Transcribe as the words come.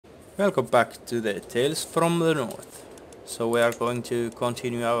Welcome back to the Tales from the North. So we are going to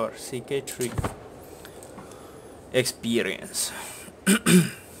continue our CK3 experience.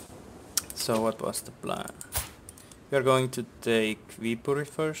 So what was the plan? We are going to take Viipuri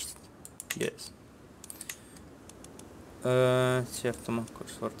first. Yes. Yeah,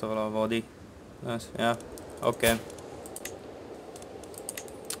 okay.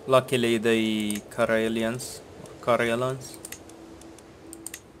 Luckily the Karelians,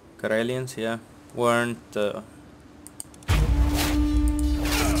 yeah, weren't too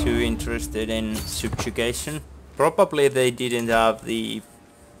interested in subjugation. Probably they didn't have the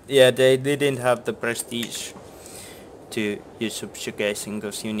prestige to use subjugation,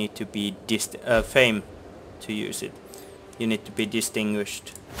 because you need to be fame to use it. You need to be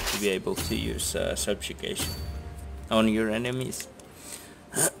distinguished to be able to use subjugation on your enemies.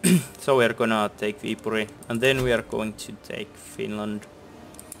 So we are gonna take Viipuri, and then we are going to take Finland.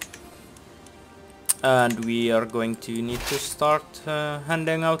 And we are going to need to start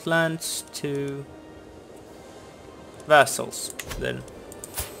handing out lands to vassals. Then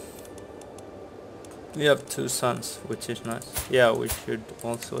we have 2 sons, which is nice. Yeah, we should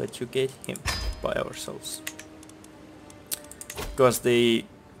also educate him by ourselves, because the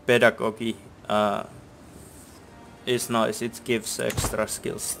pedagogy is nice. It gives extra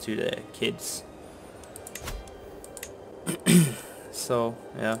skills to the kids. So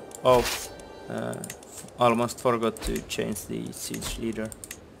yeah. Oh. Almost forgot to change the siege leader.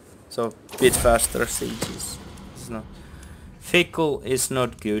 So bit faster sieges. It's not fickle is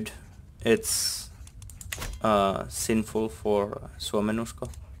not good. It's sinful for Suomenusko.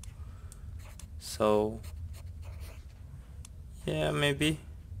 So yeah, maybe.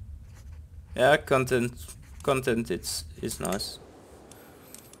 Yeah, content is nice.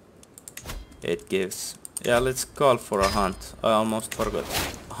 It gives. Yeah, let's call for a hunt. I almost forgot.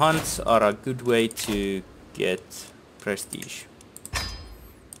 Hunts are a good way to get prestige.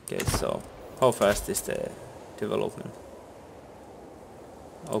 Okay, so how fast is the development?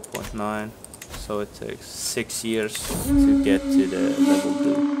 0.9. So it takes 6 years to get to the level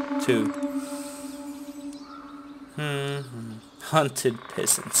 2. Hunted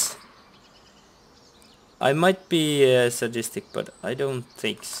peasants. I might be sadistic, but I don't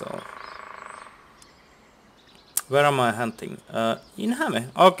think so. Where am I hunting? In Häme.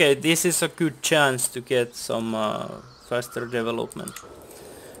 Okay, this is a good chance to get some faster development.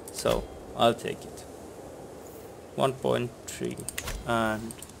 So, I'll take it. 1.3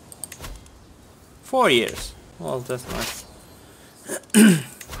 and 4 years. Well, that's nice.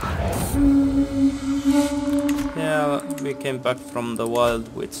 Yeah, we came back from the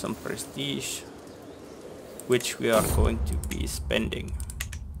wild with some prestige, which we are going to be spending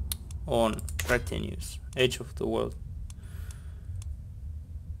on retinues. Age of the world.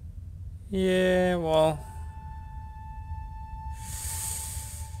 Yeah, well,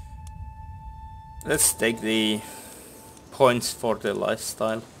 let's take the points for the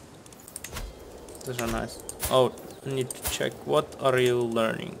lifestyle. Those are nice. Oh, I need to check. What are you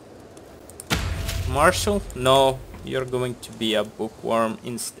learning? Martial? No, you're going to be a bookworm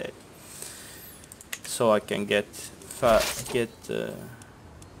instead. So I can get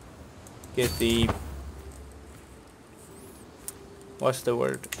the what's the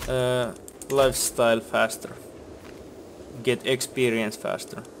word? Lifestyle faster. Get experience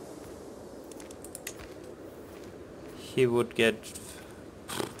faster. He would get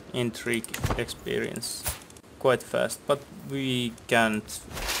intrigue experience quite fast, but we can't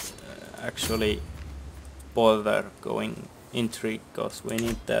actually bother going intrigue, because we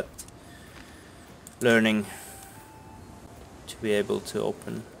need that learning to be able to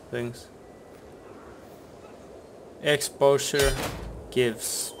open things. Exposure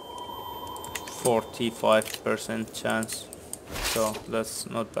gives 45% chance, so that's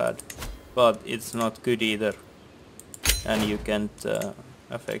not bad, but it's not good either, and you can't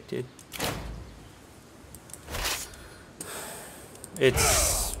affect it.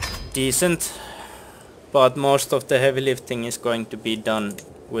 It's decent, but most of the heavy lifting is going to be done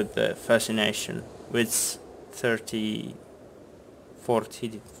with the fascination, which 43%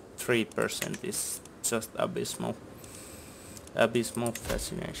 is just abysmal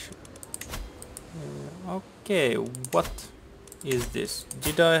fascination. Okay, what is this?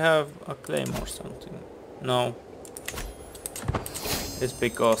 Did I have a claim or something? No. It's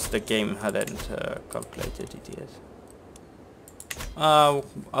because the game hadn't calculated it yet.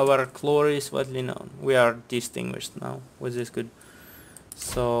 Our glory is widely known. We are distinguished now, which is good.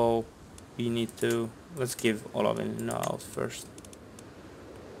 So we need to, let's give Olavin out first.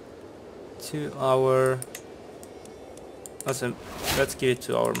 To our Also, let's give it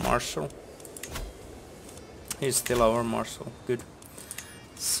to our marshal. He's still our marshal. Good.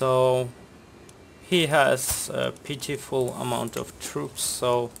 So he has a pitiful amount of troops,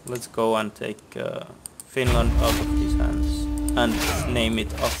 so let's go and take Finland out of his hands and name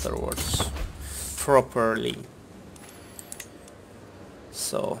it afterwards properly.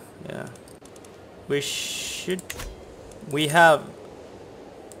 So yeah, we have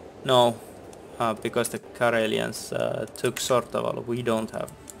no because the Karelians took Sortaval. We don't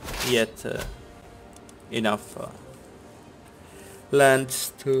have yet enough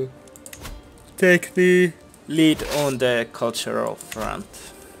lands to take the lead on the cultural front.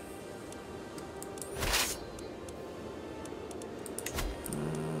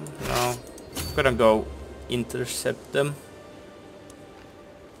 No, I'm gonna go intercept them.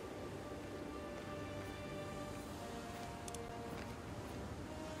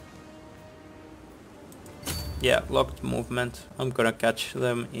 Yeah, locked movement. I'm gonna catch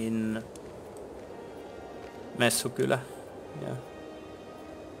them in Messukylä. Yeah.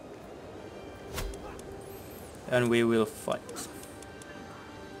 And we will fight.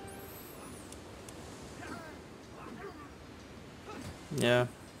 Yeah.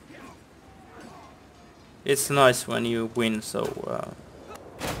 It's nice when you win so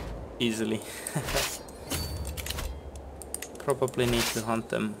easily. Probably need to hunt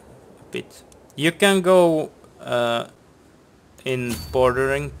them a bit. You can go in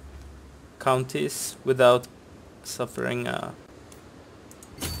bordering counties without suffering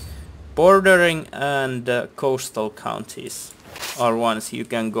bordering and coastal counties are ones you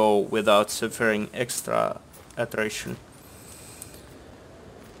can go without suffering extra attrition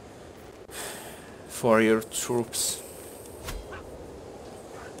for your troops.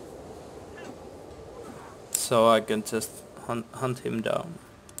 So I can just hunt him down.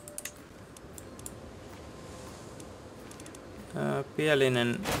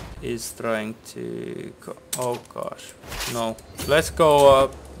 Pielinen is trying to go. Oh gosh, no. Let's go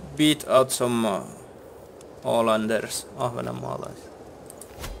beat out some Ålanders, Ahvenanmaalais.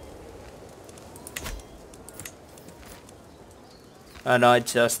 And I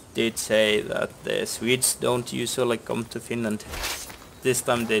just did say that the Swedes don't usually come to Finland. This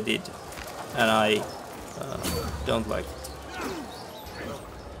time they did, and I don't like it.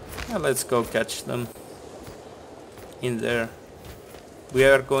 Yeah, let's go catch them in there. We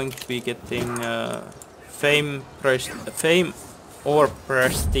are going to be getting fame or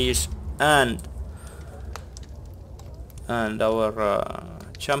prestige and our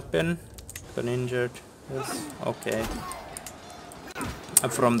champion got injured. Yes, okay.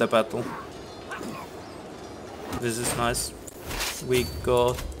 From the battle. This is nice. We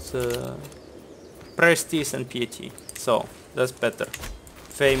got prestige and piety, so that's better.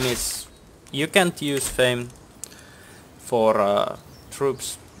 Fame is... you can't use fame for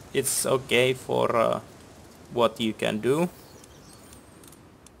troops. It's okay for what you can do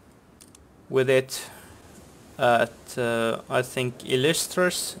with it. At I think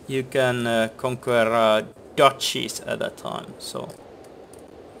Illustris you can conquer duchies at a time, so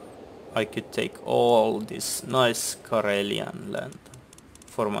I could take all this nice Karelian land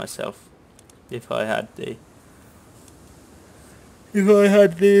for myself if I had the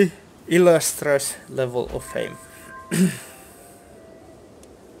Illustris level of fame.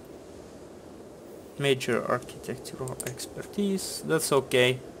 Major architectural expertise, that's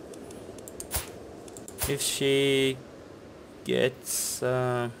okay. If she gets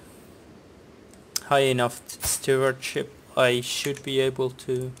high enough stewardship, I should be able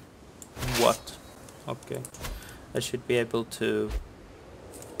to... what? Okay. I should be able to...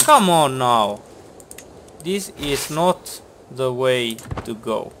 come on now! This is not the way to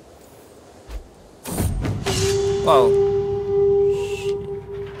go. Well...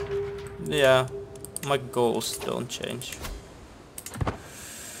 yeah, my goals don't change.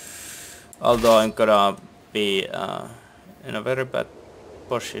 Although I'm gonna be in a very bad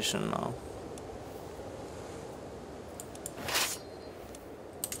position now.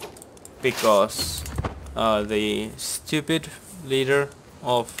 Because the stupid leader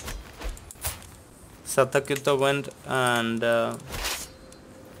of Satakunta went and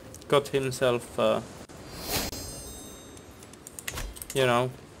got himself, you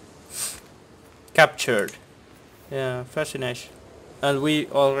know, captured. Yeah, fascination. And we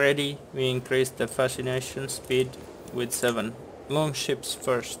increased the fascination speed with 7 longships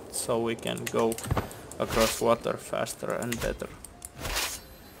first, so we can go across water faster and better.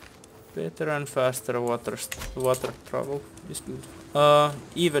 Better and faster water travel is good.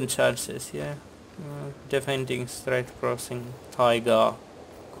 Even chances, yeah. Defending straight crossing Taiga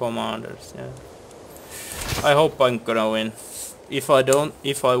commanders, yeah. I hope I'm gonna win. If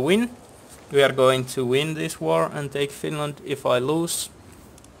I win, we are going to win this war and take Finland. If I lose,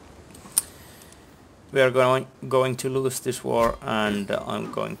 we are going to lose this war, and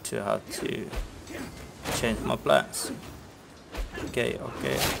I'm going to have to change my plans. Okay.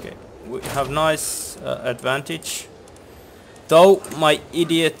 We have nice advantage. Though my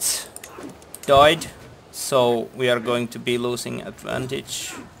idiot died, so we are going to be losing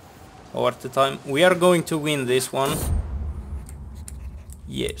advantage over the time. We are going to win this one.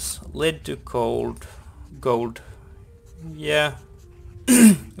 Yes, lead to gold. Yeah.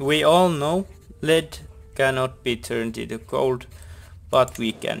 We all know lead cannot be turned into gold, but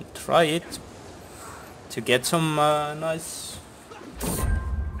we can try it to get some nice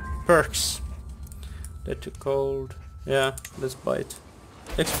perks. Lead to gold. Yeah, let's buy it.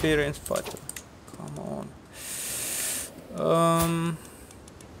 Experienced fighter. Come on.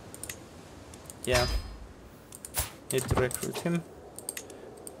 Yeah. Need to recruit him.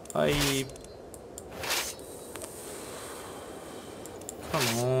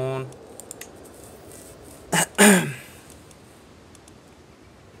 Come on.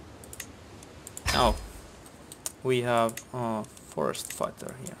 Oh. We have a forest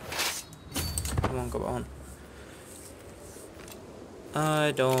fighter here. Come on.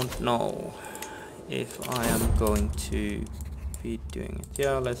 I don't know if I am going to be doing it.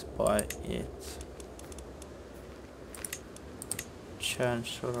 Yeah, let's buy it.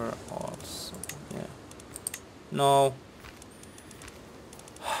 Chancellor also. Yeah. No.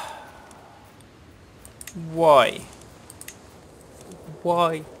 Why?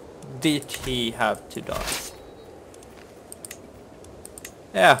 Why did he have to die?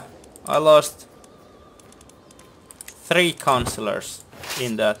 Yeah, I lost 3 councillors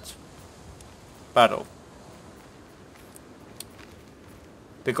in that battle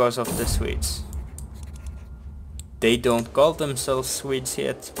because of the Swedes. They don't call themselves Swedes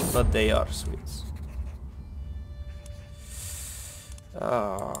yet, but they are Swedes.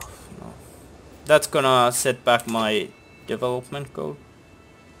 Oh, no. That's gonna set back my development goal.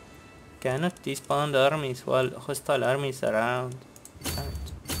 Cannot disband armies while hostile armies are around. Damn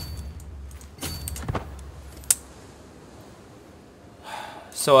it.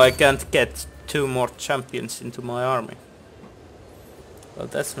 So I can't get 2 more champions into my army. Well,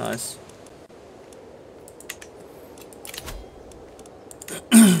 that's nice.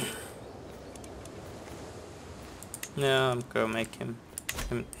 Yeah, I'm gonna make him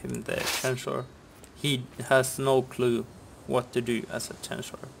the chancellor. He has no clue what to do as a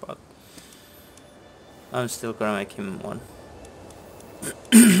chancellor, but I'm still gonna make him one.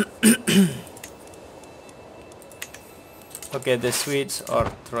 Okay, the Swedes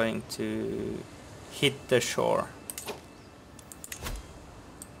are trying to hit the shore.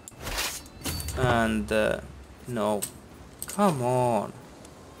 And no. Come on.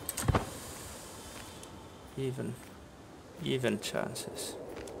 Even chances.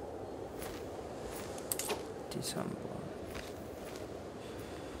 December.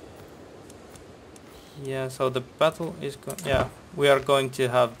 Yeah, so the battle is going. Yeah, we are going to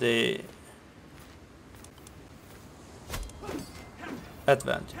have the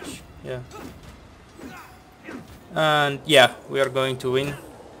advantage. Yeah. And yeah, we are going to win.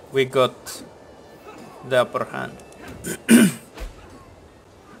 We got the upper hand.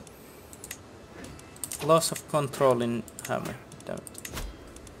 Loss of control in Häme. Damn it.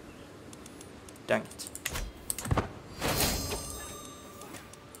 Dang it.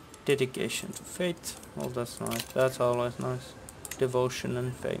 Dedication to fate. Oh, that's nice. That's always nice. Devotion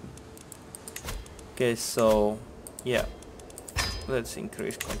and fame. Okay, so yeah. Let's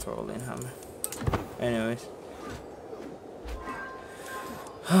increase control in Häme. Anyways.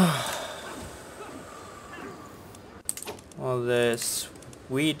 Well, the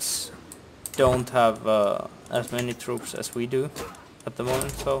Swedes don't have as many troops as we do at the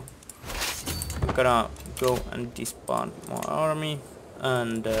moment, so I'm gonna go and disband my army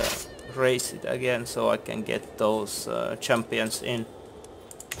and raise it again so I can get those champions in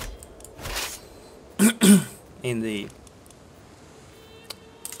in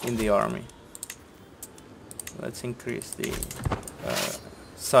the army. Let's increase the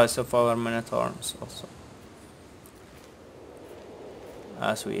size of our men-at-arms also,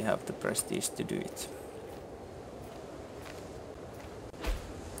 as we have the prestige to do it.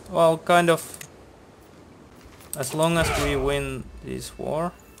 Well, kind of, as long as we win this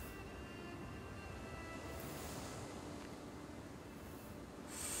war.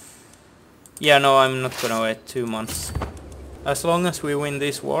 Yeah, no, I'm not gonna wait 2 months. As long as we win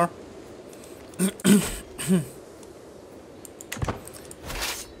this war,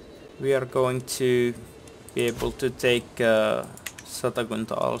 we are going to be able to take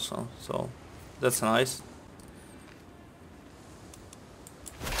Satakunta also, so that's nice.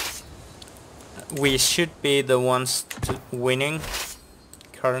 We should be the ones winning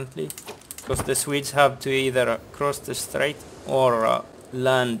currently, because the Swedes have to either cross the strait or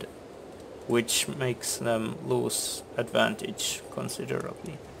land, which makes them lose advantage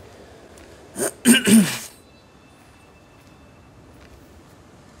considerably.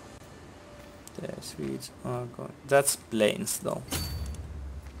 The Swedes are going... That's plains though.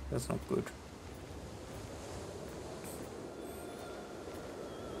 That's not good.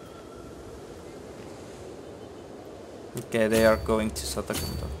 Okay, they are going to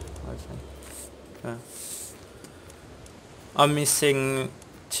Satakunta, I think. Yeah. I'm missing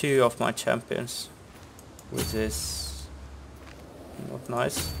 2 of my champions, which is not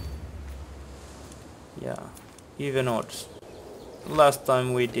nice. Yeah, even odds. Last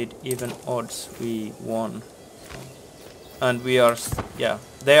time we did even odds, we won. And we are, yeah,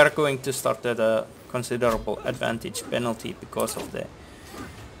 they are going to start at a considerable advantage penalty because of the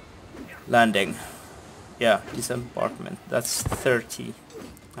landing. Yeah, disembarkment, that's 30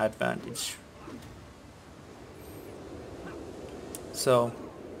 advantage. So,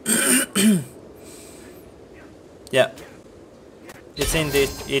 yeah, it's indeed,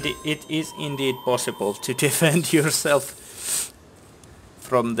 it is indeed possible to defend yourself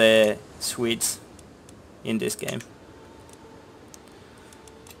from the Swedes in this game.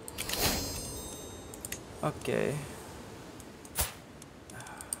 Okay.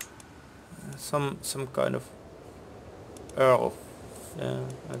 Some kind of earl, yeah,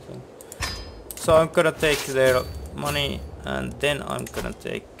 I think. So I'm gonna take their money and then I'm gonna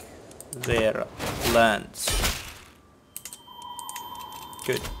take their lands.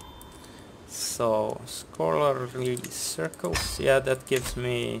 Good. So scholarly circles, yeah, that gives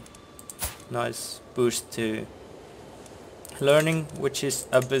me nice boost to learning, which is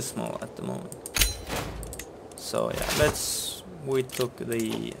abysmal at the moment. So yeah, we took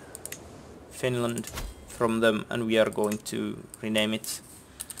the Finland from them and we are going to rename it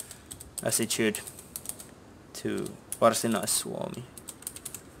as it should to Varsinais-Suomi.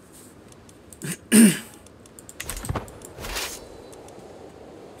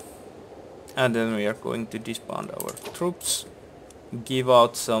 And then we are going to disband our troops, give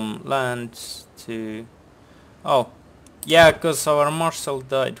out some lands to... Oh, yeah, because our marshal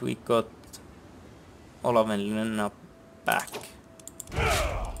died, we got Olavenlinna back,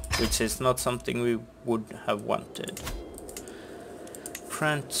 which is not something we would have wanted.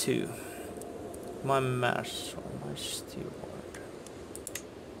 Grant 2. My marshal, my steward.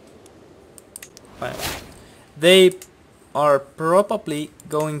 Right. They are probably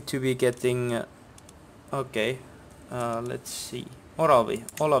going to be getting... okay, let's see.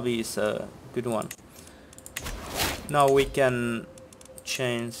 Olavi is a good one. Now we can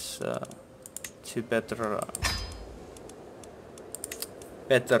change to better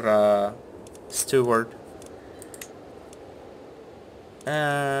steward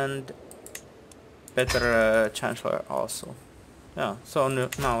and better chancellor also. Yeah, so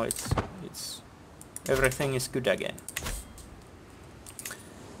now it's everything is good again.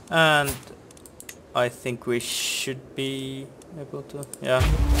 And I think we should be able to... yeah,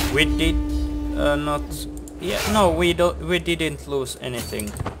 we did not... yeah, no, we didn't lose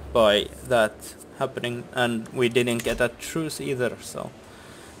anything by that happening, and we didn't get a truce either, so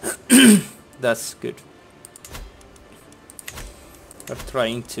that's good. We're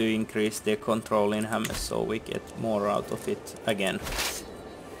trying to increase the control in Häme so we get more out of it again,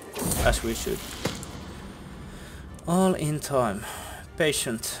 as we should. All in time.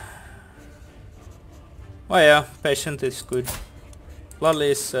 Patient. Oh yeah, patient is good.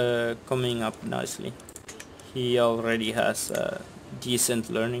 Lally is coming up nicely. He already has decent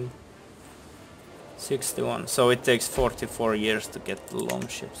learning. 61, so it takes 44 years to get the long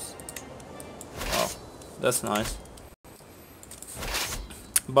ships. Wow, that's nice.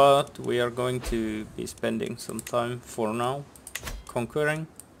 But we are going to be spending some time for now conquering.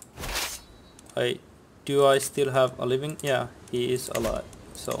 Do I still have a living? Yeah, he is alive.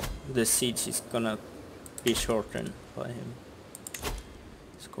 So the siege is gonna be shortened by him.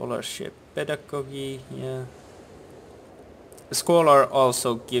 Scholarship, pedagogy, yeah. The scholar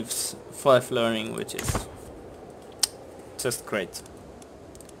also gives 5 learning, which is just great.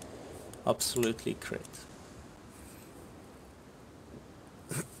 Absolutely great.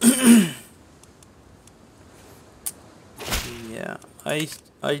 Yeah, I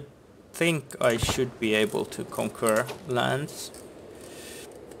think I should be able to conquer lands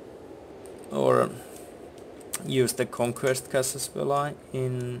or use the conquest casus belli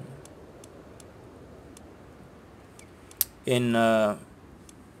in in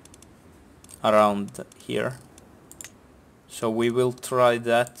around here. So we will try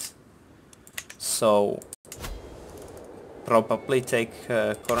that. So probably take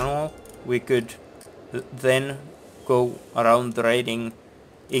Cornwall. We could then go around raiding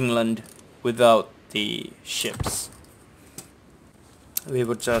England without the ships. We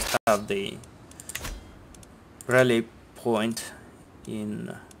would just have the rally point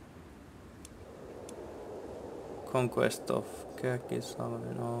in conquest of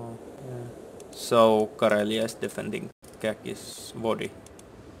Käkisalmi. No, yeah. So Karelia is defending Käkis Vodi.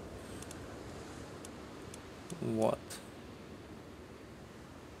 What?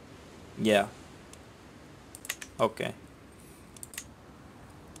 Yeah. Okay.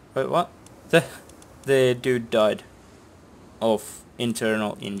 Wait, what? The dude died of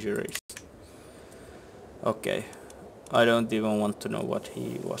internal injuries. Okay. I don't even want to know what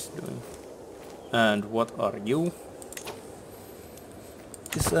he was doing. And what are you?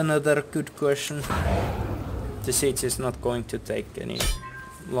 Is another good question. The siege is not going to take any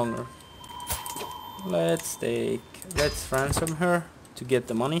longer. Let's ransom her to get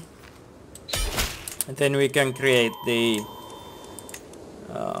the money. And then we can create the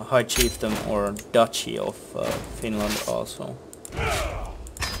High Chiefdom or Duchy of Finland also.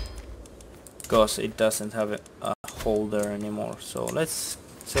 Because it doesn't have a holder anymore. So let's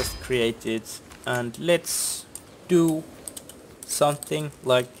just create it and let's do something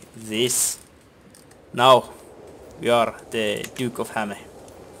like this. Now we are the Duke of Häme.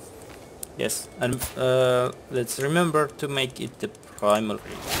 Yes, and let's remember to make it the primary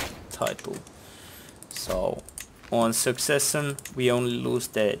title. So on succession we only lose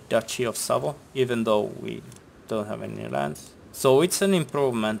the Duchy of Savo, even though we don't have any lands. So it's an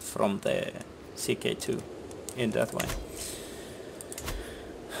improvement from the CK2 in that way.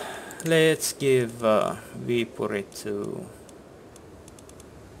 Let's give Viipuri to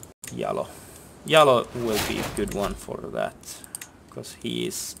Jalo. Jalo will be a good one for that, because he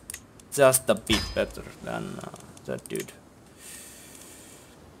is just a bit better than that dude.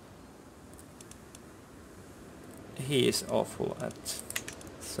 He is awful at,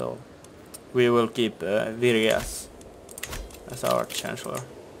 so we will keep Virias as our chancellor.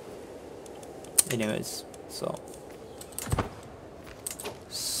 Anyways, so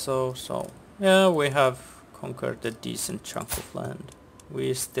yeah, we have conquered a decent chunk of land.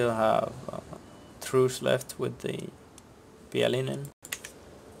 We still have truce left with the Pielinen.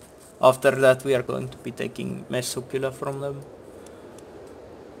 After that we are going to be taking Messukylä from them.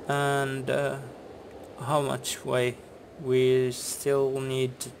 And how much way? We still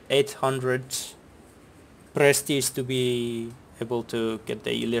need 800 prestige to be able to get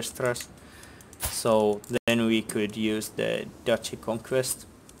the Illustras. So then we could use the Duchy conquest.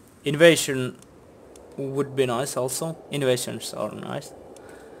 Invasion would be nice also. Invasions are nice,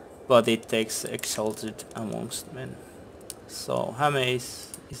 but it takes exalted amongst men. So Häme,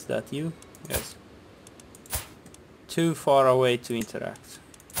 is that you? Yes. Too far away to interact.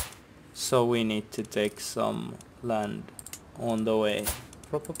 So we need to take some land on the way.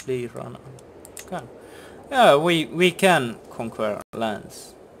 Probably Rana. Okay. Yeah, we can conquer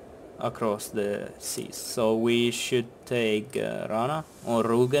lands across the seas. So we should take Rana or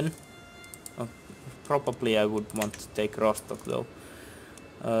Rugen. Probably I would want to take Rostock though.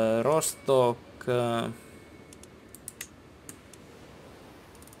 Rostock...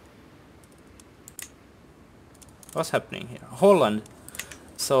 what's happening here? Holland.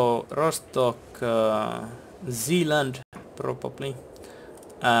 So Rostock, Zealand probably,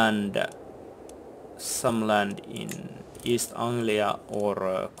 and some land in East Anglia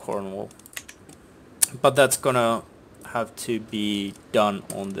or Cornwall. But that's gonna have to be done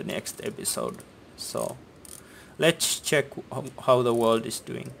on the next episode. So let's check how the world is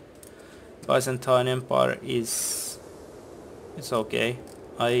doing. Byzantine Empire is okay.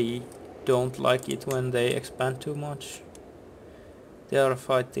 I don't like it when they expand too much. They are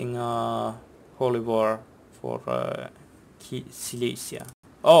fighting a holy war for Silesia.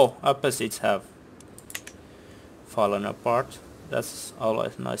 Oh, opposites have fallen apart. That's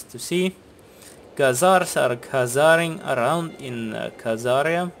always nice to see. Khazars are Khazaring around in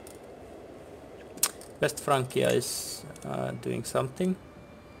Khazaria. West Francia is doing something.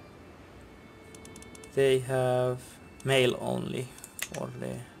 They have mail only for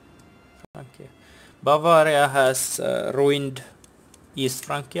the Francia. Bavaria has ruined East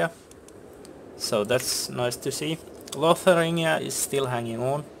Francia, so that's nice to see. Lotharingia is still hanging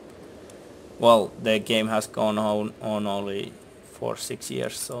on. Well, the game has gone on only for 6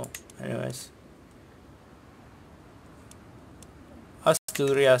 years, so anyways.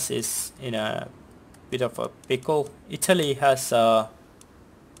 Asturias is in a bit of a pickle. Italy has a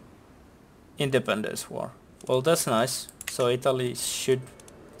independence war. Well, that's nice. So Italy should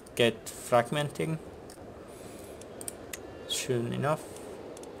get fragmenting soon enough.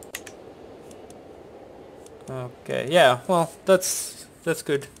 Okay, yeah, well, that's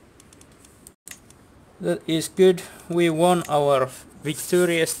good. That is good. We won our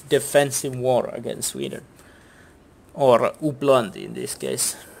victorious defensive war against Sweden. Or Uppland in this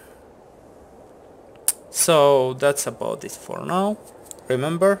case. So that's about it for now.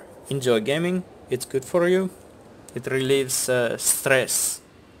 Remember, enjoy gaming. It's good for you. It relieves stress.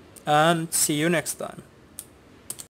 And see you next time.